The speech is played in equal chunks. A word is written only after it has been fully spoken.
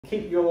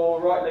Keep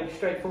your right leg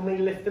straight for me,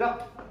 lift it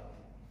up.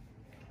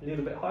 A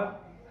little bit higher.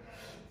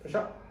 Push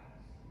up.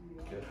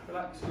 Good.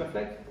 Relax, left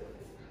leg.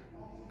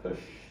 Push.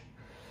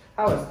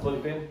 How has the body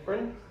been,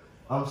 Brinn?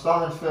 I'm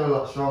starting to feel a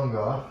lot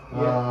stronger.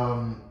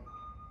 Yeah.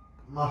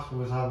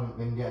 Muscles haven't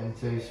been getting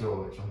too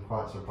sore, which I'm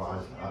quite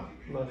surprised at.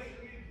 Nice.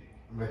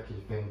 Ricky's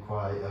been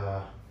quite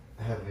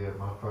heavy at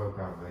my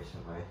programme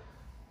recently.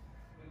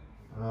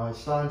 It's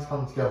starting to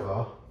come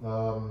together.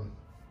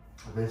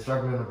 I've been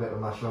struggling a bit with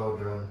my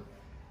shoulder and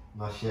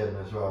my shin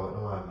as well at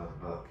the moment,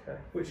 but... Okay.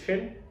 Which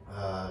shin?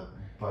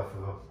 Both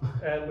of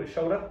them. And which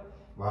shoulder?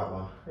 Right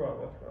one. Right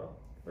one. Right.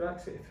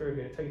 Relax it through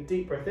here. Take a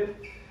deep breath in.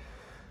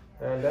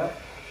 And out.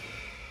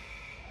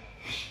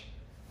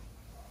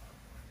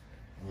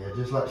 Yeah,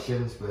 just like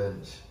shin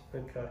splints.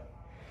 Okay.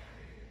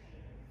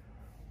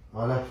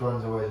 My left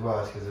one's always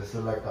worse because it's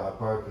the leg that I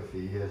broke a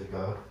few years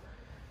ago.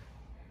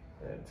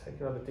 And take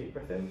another deep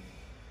breath in.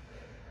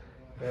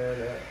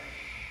 And out.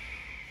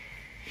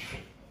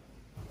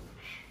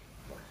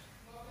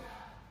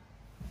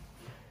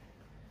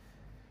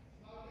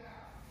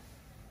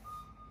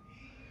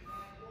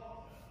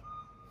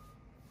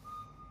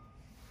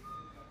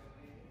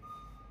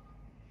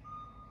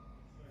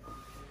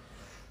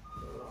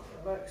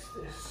 Relax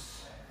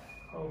this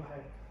whole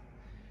head.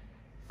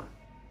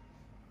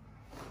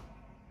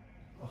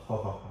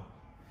 Oh,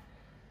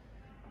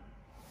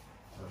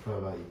 I feel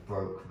like you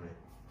broke me.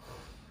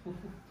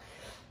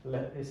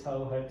 Let this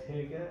whole head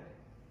here go.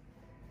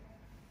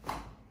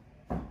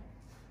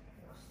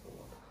 That's the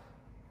one.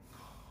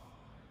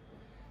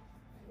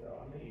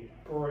 I need you to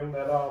bring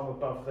that arm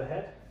above the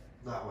head.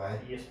 That way.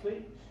 Yes,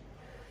 please.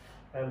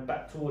 And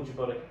back towards your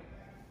body.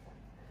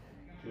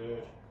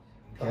 Good.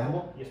 Couple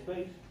more. Yes,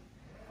 please.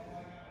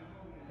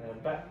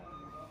 And back.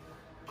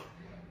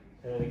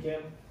 And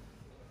again.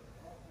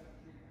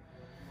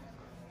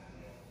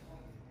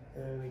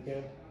 And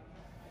again.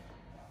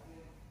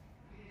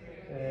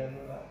 And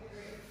relax.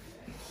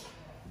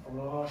 I'm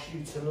going to ask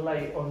you to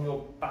lay on your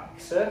back,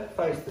 sir.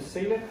 Face the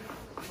ceiling.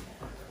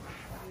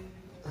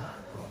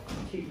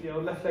 Keep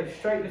your left leg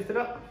straight, lift it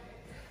up.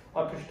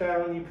 I push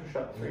down, you push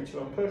up. 3, 2,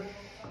 1, push.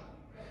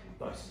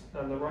 Nice.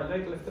 And the right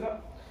leg, lift it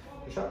up.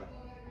 Push up.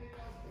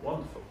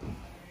 Wonderful.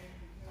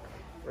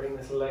 Bring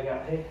this leg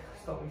out here.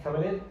 Stop me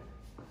coming in.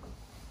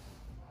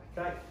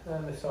 Okay,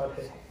 and this side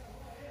here.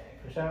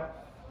 Push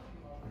out.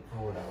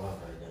 Oh, that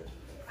wasn't very good.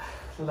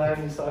 Lay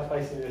on your side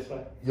facing this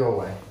way. Your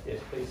way. Yes,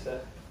 please, sir.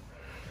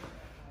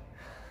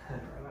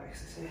 And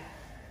relax this here.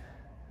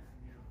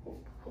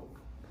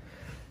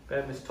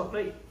 Bend this top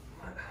knee.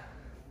 Okay.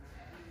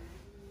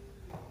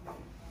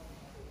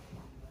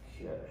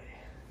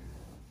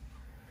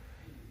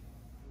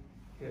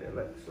 Yeah,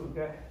 let's all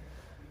go.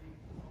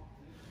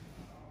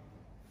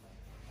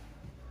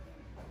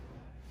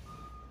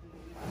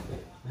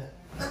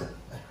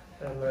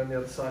 And then the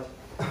other side.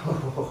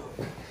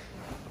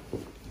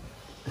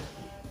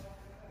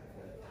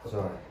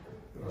 Sorry,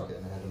 I was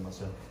getting ahead of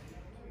myself.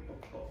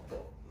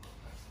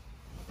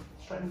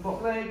 Straighten the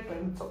bottom leg,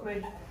 bend the top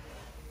knee.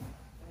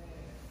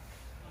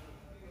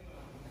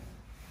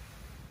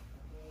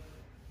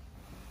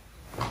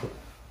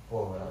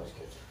 Oh, that was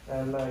good.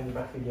 And lay on your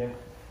back again.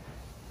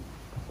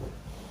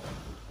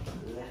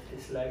 Lift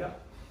this leg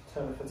up,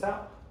 turn the foot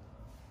out.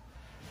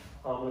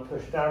 I'm going to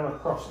push down and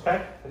across,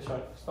 okay? This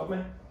way, stop me.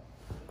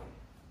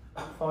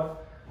 5,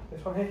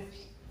 this one here.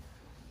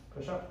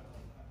 Push up.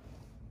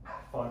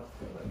 5,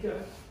 let go.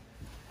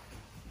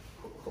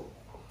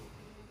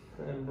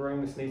 And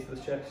bring this knee to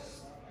the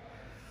chest.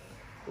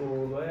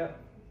 All the way up.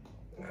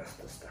 That's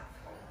the stuff.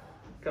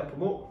 Couple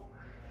more.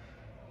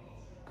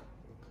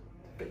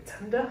 Bit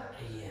tender.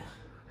 Yeah.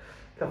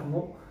 Couple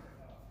more.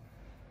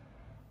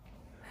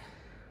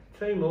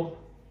 2 more.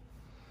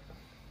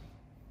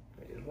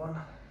 Here's 1.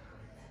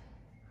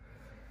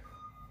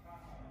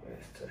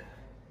 There's 2.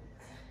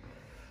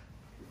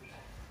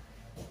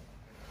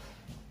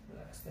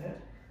 That's the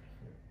head.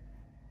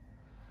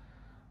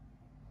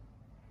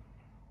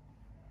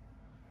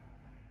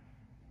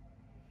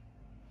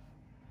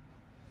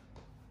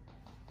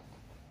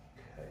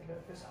 Okay,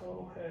 let this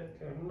whole head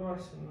go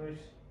nice and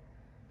loose.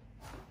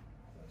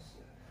 That's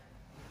it.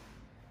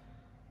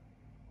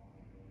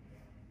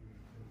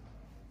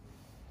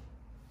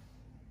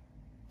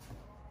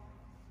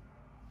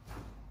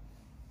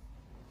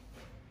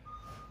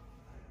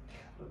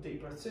 Deep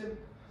breaths in.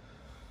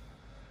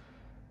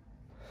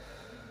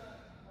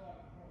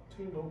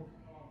 2 more.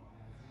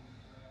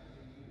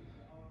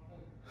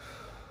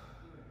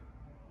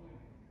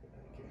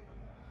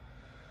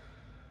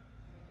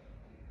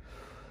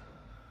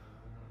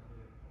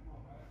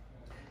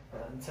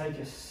 And take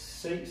a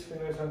seat, swing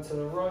those hands to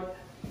the right.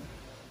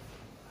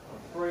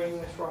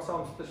 Bring this right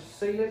arm to the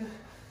ceiling.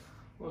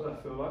 What does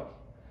that feel like?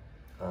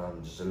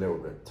 Just a little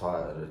bit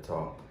tight at the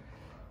top.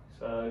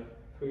 So,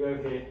 if we go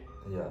here,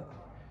 Yeah.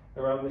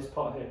 around this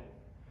part here.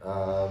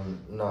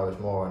 No, it's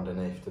more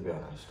underneath, to be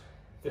honest.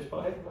 This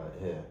part here? Right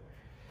here.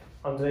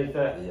 Underneath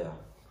there? Yeah.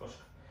 Gotcha.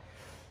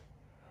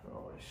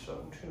 Alright, so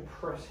I'm just going to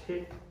press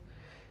here.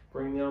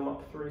 Bring the arm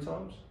up 3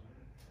 times.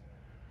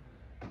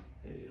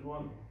 Here's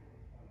 1.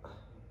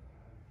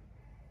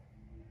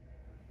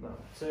 No,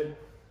 2.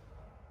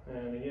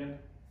 And again.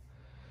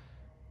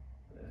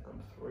 There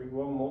comes 3.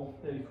 1 more.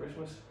 Nearly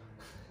Christmas.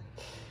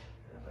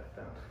 And back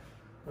down.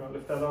 Right,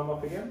 lift that arm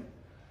up again.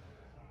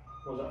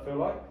 What does that feel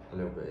like? A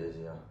little bit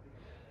easier.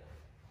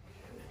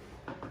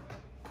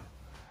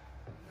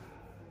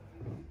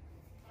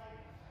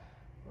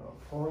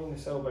 Right, point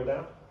this elbow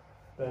down,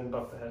 then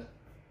above the head.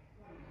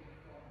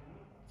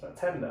 Is that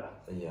 10 there?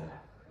 Yeah.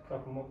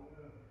 Couple more.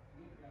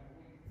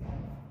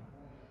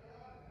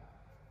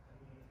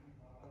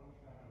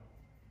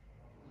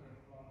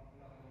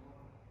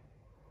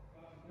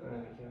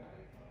 And again.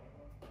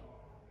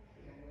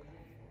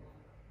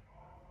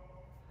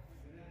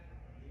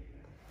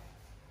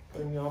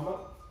 Bring the arm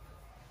up.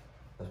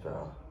 That's better.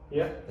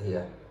 Yeah?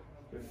 Yeah.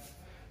 Good.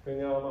 Bring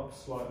the arm up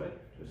slightly,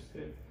 just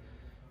here.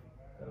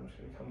 And I'm just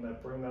going to come there,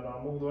 bring that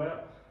arm all the way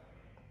up.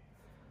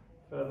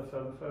 Further,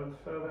 further, further,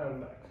 further,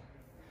 and back.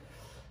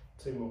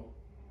 2 more.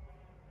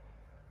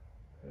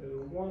 Here's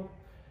 1. And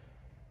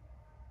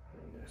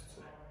there's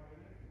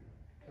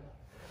 2.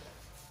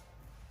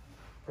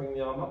 Bring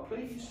the arm up,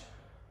 please.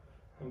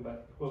 And back.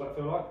 What does that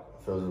feel like?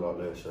 Feels a lot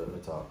looser at the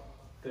top.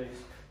 Please.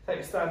 Take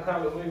a stand,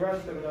 have a little move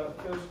around, let me know how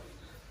it feels.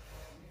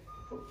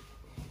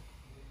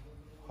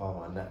 Oh,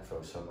 my neck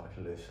feels so much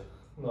looser.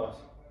 Nice.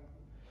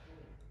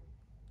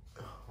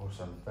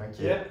 Awesome, thank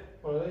you. Yeah,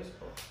 one of these.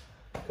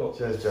 Cool.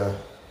 Cheers, Joe.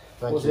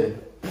 Thank Was you.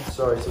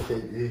 Sorry to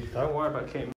keep you. Don't worry about keeping